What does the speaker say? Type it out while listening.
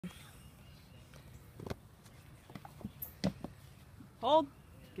Hold.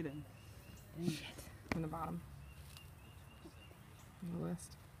 Get in. Shit. From the bottom. On the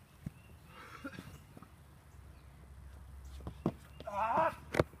list.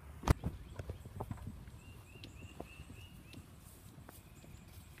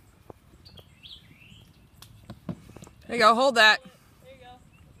 There you go, hold that. There you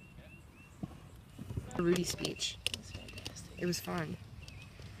go. Rudy speech. It was fantastic. It was fun.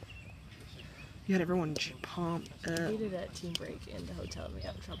 You had everyone pumped up. We did a team break in the hotel and we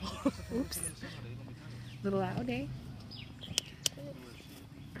got in trouble. Oops. Little loud, eh?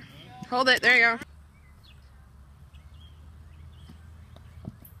 Hold it, there you go.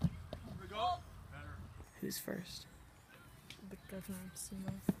 Who's first? The governor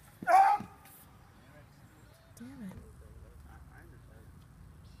sumo. Damn it.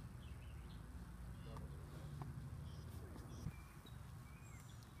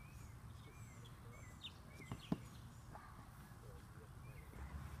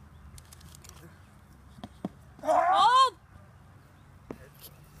 Hold!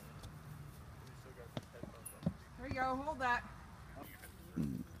 There you go, hold that.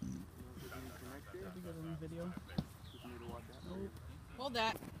 Hold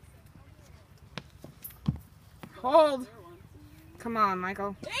that. Hold. Come on,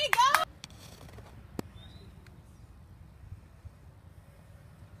 Michael. There you go!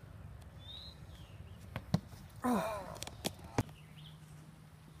 Oh.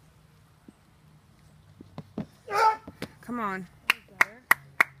 Come on.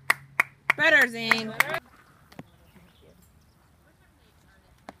 Better, Zane.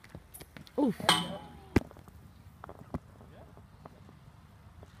 Ooh.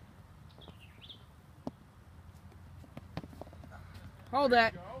 Hold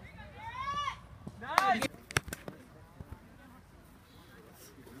that. Nice.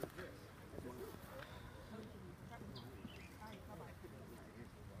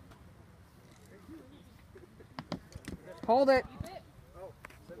 Hold it.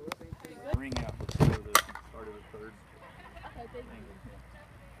 Ring out before the start of the third.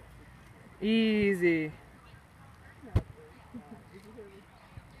 Easy.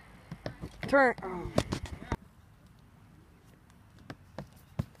 Turn. Oh.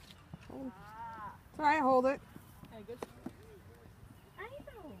 Hold. Try to hold it.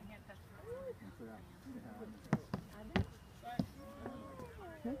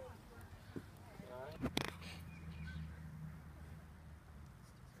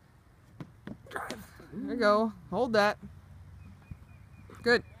 There you go. Hold that.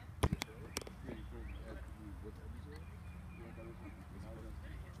 Good.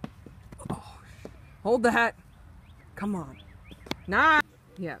 Oh, hold that. Come on. Nah.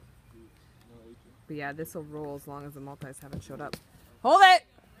 Yeah. But yeah, this will roll as long as the multis haven't showed up. Hold it.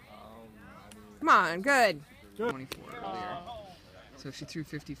 Come on. Good. 24 earlier. So if she threw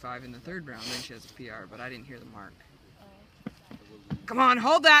 55 in the third round, then she has a PR, but I didn't hear the mark. Come on.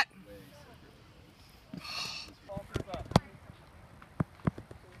 Hold that.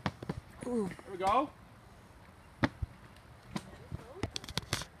 Ooh. Here we go.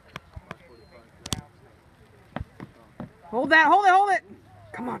 Hold that, hold it, hold it.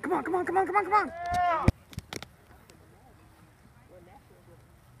 Come on, come on, come on, come on, come on, come on.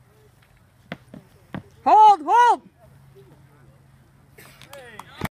 Hold, hold.